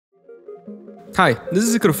Hi, this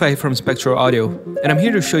is Spektro from Spektro Audio, and I'm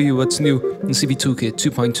here to show you what's new in CV Toolkit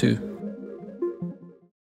 2.2.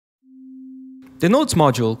 The Notes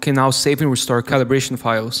module can now save and restore calibration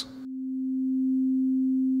files.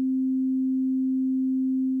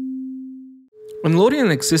 When loading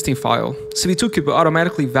an existing file, CV Toolkit will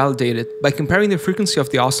automatically validate it by comparing the frequency of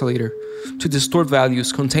the oscillator to the stored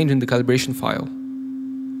values contained in the calibration file.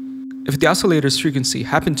 If the oscillator's frequency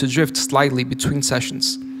happens to drift slightly between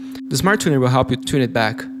sessions, the Smart Tuner will help you tune it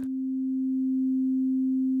back.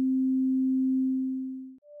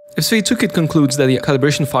 If CV Toolkit concludes that the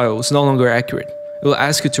calibration file is no longer accurate, it will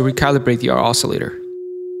ask you to recalibrate the oscillator.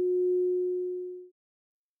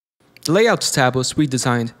 The Layouts tab was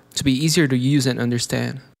redesigned to be easier to use and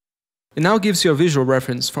understand. It now gives you a visual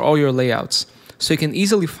reference for all your layouts, so you can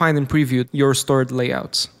easily find and preview your stored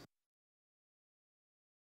layouts.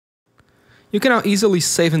 You can now easily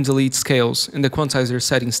save and delete scales in the Quantizer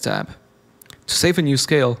Settings tab. To save a new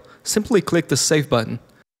scale, simply click the Save button.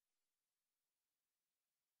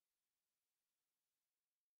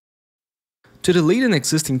 To delete an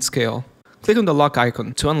existing scale, click on the lock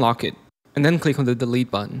icon to unlock it, and then click on the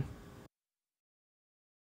Delete button.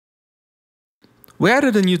 We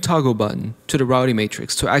added a new toggle button to the routing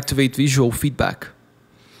matrix to activate visual feedback.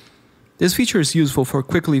 This feature is useful for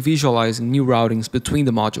quickly visualizing new routings between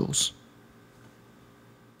the modules.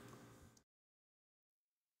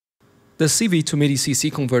 The CV to MIDI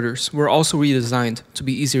CC converters were also redesigned to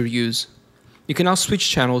be easier to use. You can now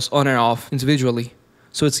switch channels on and off individually,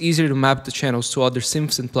 so it's easier to map the channels to other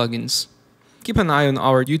synths and plugins. Keep an eye on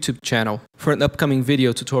our YouTube channel for an upcoming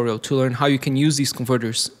video tutorial to learn how you can use these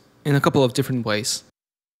converters in a couple of different ways.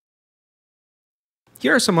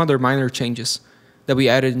 Here are some other minor changes that we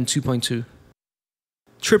added in 2.2.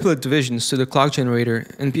 Triplet divisions to the clock generator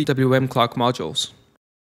and PWM clock modules.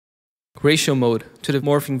 Ratio mode to the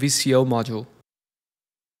morphing VCO module.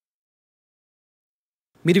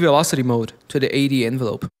 MIDI velocity mode to the AD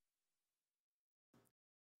envelope.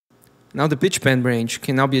 Now the pitch bend range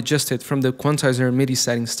can now be adjusted from the Quantizer MIDI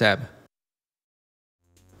settings tab.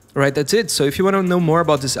 Alright, that's it. So if you want to know more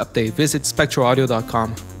about this update, visit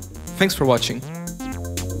spektroaudio.com. Thanks for watching.